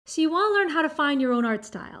So you want to learn how to find your own art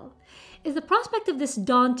style. Is the prospect of this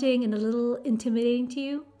daunting and a little intimidating to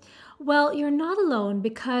you? Well, you're not alone,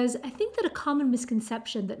 because I think that a common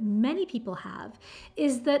misconception that many people have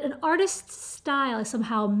is that an artist's style is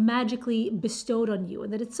somehow magically bestowed on you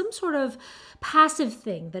and that it's some sort of passive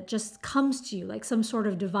thing that just comes to you like some sort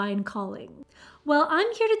of divine calling. Well,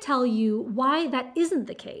 I'm here to tell you why that isn't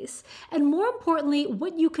the case, and more importantly,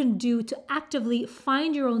 what you can do to actively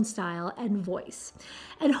find your own style and voice.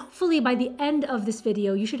 And hopefully by the end of this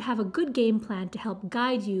video, you should have a good game plan to help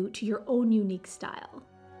guide you to your own unique style.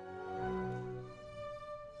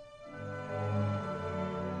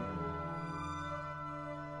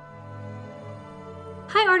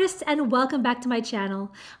 Hi artists, and welcome back to my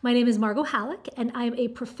channel. My name is Margot and I am a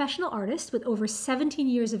professional artist with over 17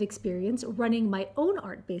 years of experience running my own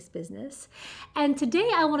art-based business. And today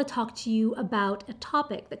I want to talk to you about a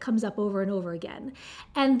topic that comes up over and over again,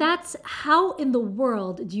 and that's how in the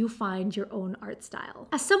world do you find your own art style?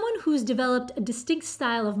 As someone who's developed a distinct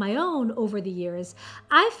style of my own over the years,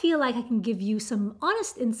 I feel like I can give you some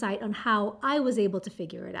honest insight on how I was able to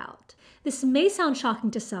figure it out. This may sound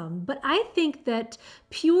shocking to some, but I think that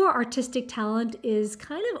pure artistic talent is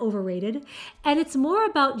kind of overrated, and it's more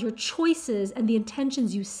about your choices and the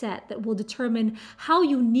intentions you set that will determine how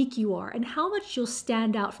unique you are and how much you'll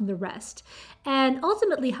stand out from the rest, and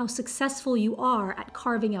ultimately how successful you are at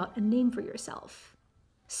carving out a name for yourself.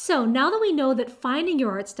 So now that we know that finding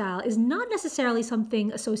your art style is not necessarily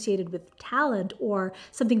something associated with talent or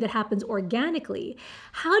something that happens organically,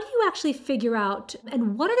 how do you actually figure out,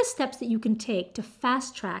 and what are the steps that you can take to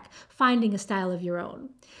fast track finding a style of your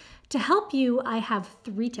own? To help you, I have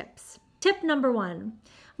 3 tips. Tip number 1.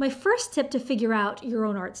 My first tip to figure out your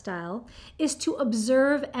own art style is to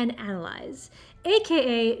observe and analyze,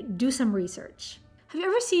 aka do some research. Have you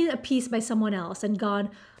ever seen a piece by someone else and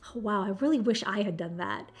gone, oh, wow, I really wish I had done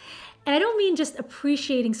that? And I don't mean just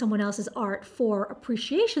appreciating someone else's art for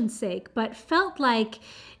appreciation's sake, but felt like,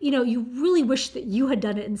 you really wish that you had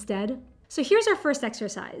done it instead. So here's our first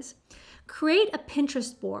exercise. Create a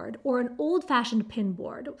Pinterest board or an old-fashioned pin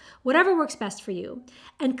board, whatever works best for you,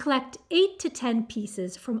 and collect 8 to 10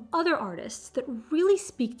 pieces from other artists that really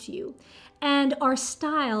speak to you and are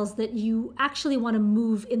styles that you actually want to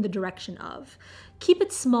move in the direction of. Keep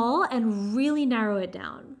it small and really narrow it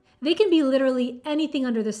down. They can be literally anything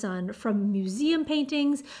under the sun, from museum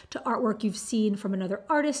paintings to artwork you've seen from another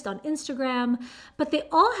artist on Instagram, but they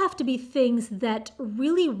all have to be things that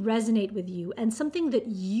really resonate with you and something that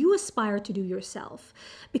you aspire to do yourself,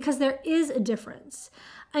 because there is a difference.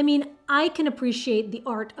 I mean, I can appreciate the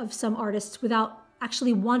art of some artists without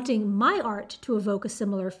actually wanting my art to evoke a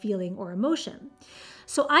similar feeling or emotion.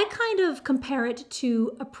 So I kind of compare it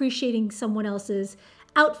to appreciating someone else's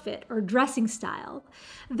outfit or dressing style.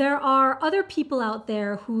 There are other people out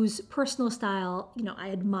there whose personal style,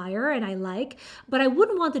 I admire and I like, but I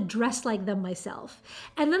wouldn't want to dress like them myself.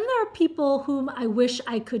 And then there are people whom I wish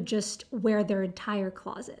I could just wear their entire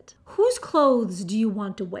closet. Whose clothes do you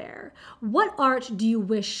want to wear? What art do you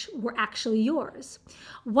wish were actually yours?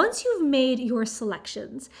 Once you've made your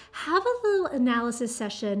selections, have a little analysis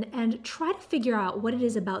session and try to figure out what it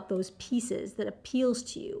is about those pieces that appeals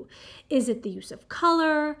to you. Is it the use of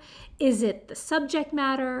color? Is it the subject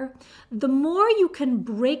matter? The more you can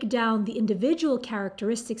break down the individual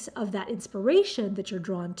characteristics of that inspiration that you're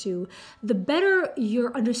drawn to, the better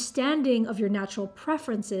your understanding of your natural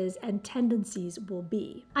preferences and tendencies will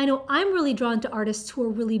be. I know I'm really drawn to artists who are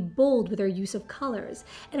really bold with their use of colors,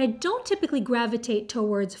 and I don't typically gravitate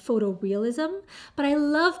towards photorealism, but I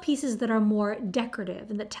love pieces that are more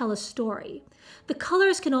decorative and that tell a story. The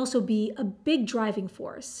colors can also be a big driving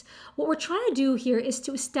force. What we're trying to do here is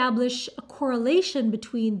to establish a correlation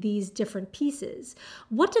between these different pieces.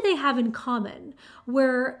 What do they have in common?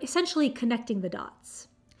 We're essentially connecting the dots.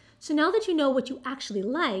 So now that you know what you actually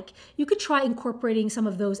like, you could try incorporating some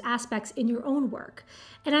of those aspects in your own work.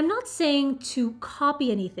 And I'm not saying to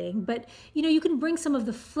copy anything, but you can bring some of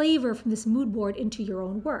the flavor from this mood board into your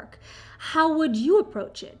own work. How would you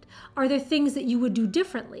approach it? Are there things that you would do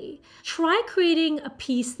differently? Try creating a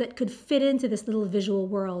piece that could fit into this little visual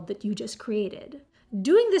world that you just created.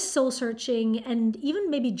 Doing this soul searching and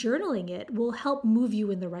even maybe journaling it will help move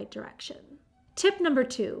you in the right direction. Tip number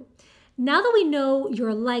 2. Now that we know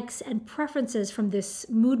your likes and preferences from this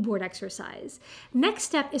mood board exercise, next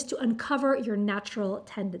step is to uncover your natural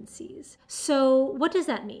tendencies. So what does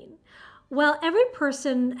that mean? Well, every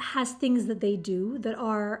person has things that they do that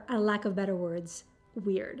are, a lack of better words,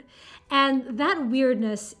 weird. And that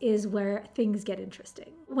weirdness is where things get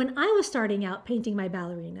interesting. When I was starting out painting my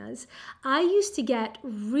ballerinas, I used to get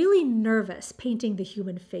really nervous painting the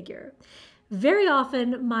human figure. Very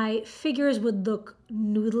often my figures would look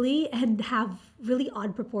noodly and have really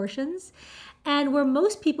odd proportions. And where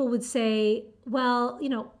most people would say, well,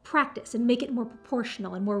 practice and make it more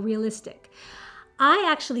proportional and more realistic, I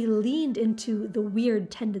actually leaned into the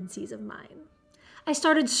weird tendencies of mine. I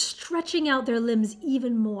started stretching out their limbs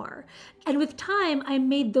even more. And with time, I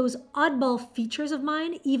made those oddball features of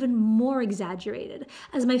mine even more exaggerated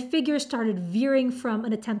as my figures started veering from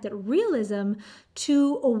an attempt at realism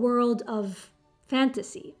to a world of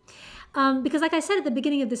fantasy. Because like I said at the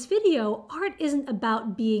beginning of this video, art isn't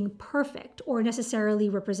about being perfect or necessarily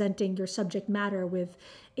representing your subject matter with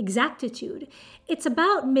exactitude. It's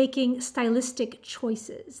about making stylistic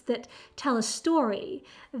choices that tell a story,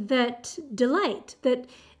 that delight, that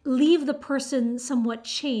leave the person somewhat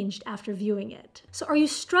changed after viewing it. So are you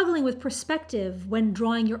struggling with perspective when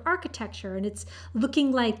drawing your architecture and it's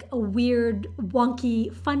looking like a weird,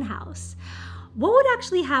 wonky funhouse? What would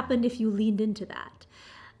actually happen if you leaned into that?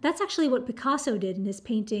 That's actually what Picasso did in his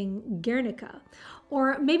painting Guernica.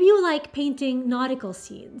 Or maybe you like painting nautical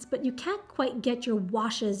scenes, but you can't quite get your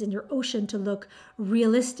washes in your ocean to look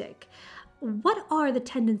realistic. What are the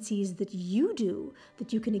tendencies that you do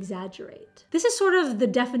that you can exaggerate? This is sort of the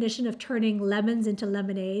definition of turning lemons into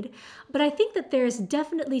lemonade, but I think that there's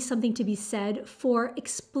definitely something to be said for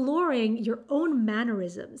exploring your own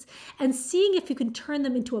mannerisms and seeing if you can turn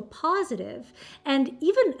them into a positive and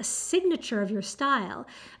even a signature of your style,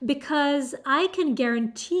 because I can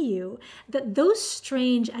guarantee you that those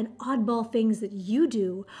strange and oddball things that you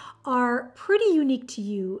do are pretty unique to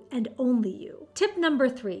you and only you. Tip number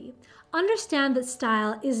 3. Understand that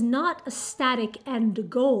style is not a static end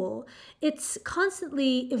goal. It's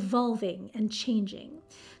constantly evolving and changing.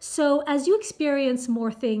 So as you experience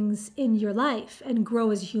more things in your life and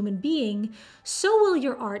grow as a human being, so will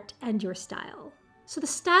your art and your style. So the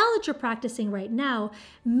style that you're practicing right now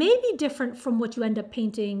may be different from what you end up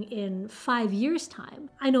painting in 5 years' time.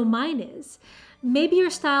 I know mine is. Maybe your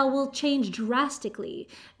style will change drastically.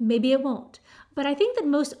 Maybe it won't. But I think that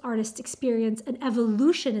most artists experience an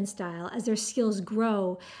evolution in style as their skills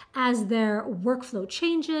grow, as their workflow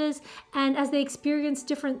changes, and as they experience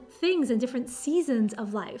different things in different seasons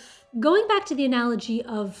of life. Going back to the analogy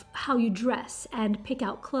of how you dress and pick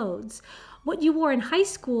out clothes, what you wore in high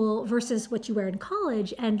school versus what you wear in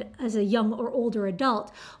college and as a young or older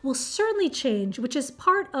adult will certainly change, which is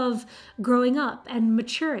part of growing up and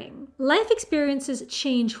maturing. Life experiences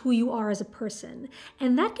change who you are as a person,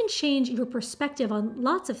 and that can change your perspective on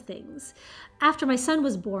lots of things. After my son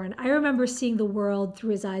was born, I remember seeing the world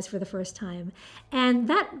through his eyes for the first time, and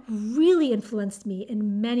that really influenced me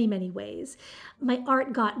in many, many ways. My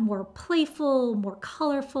art got more playful, more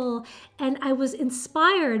colorful, and I was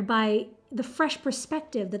inspired by the fresh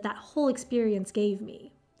perspective that whole experience gave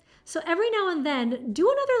me. So every now and then, do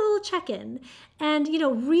another little check-in and,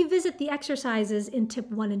 revisit the exercises in tip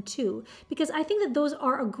 1 and 2, because I think that those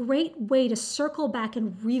are a great way to circle back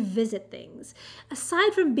and revisit things.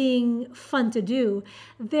 Aside from being fun to do,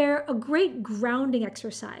 they're a great grounding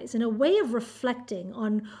exercise and a way of reflecting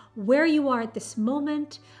on where you are at this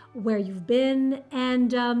moment, where you've been,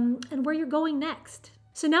 and where you're going next.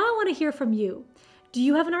 So now I want to hear from you. Do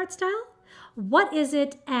you have an art style? What is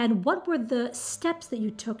it, and what were the steps that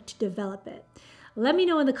you took to develop it? Let me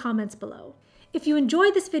know in the comments below. If you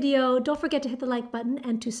enjoyed this video, don't forget to hit the like button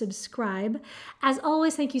and to subscribe. As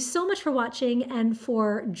always, thank you so much for watching and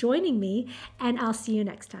for joining me, and I'll see you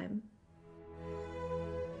next time.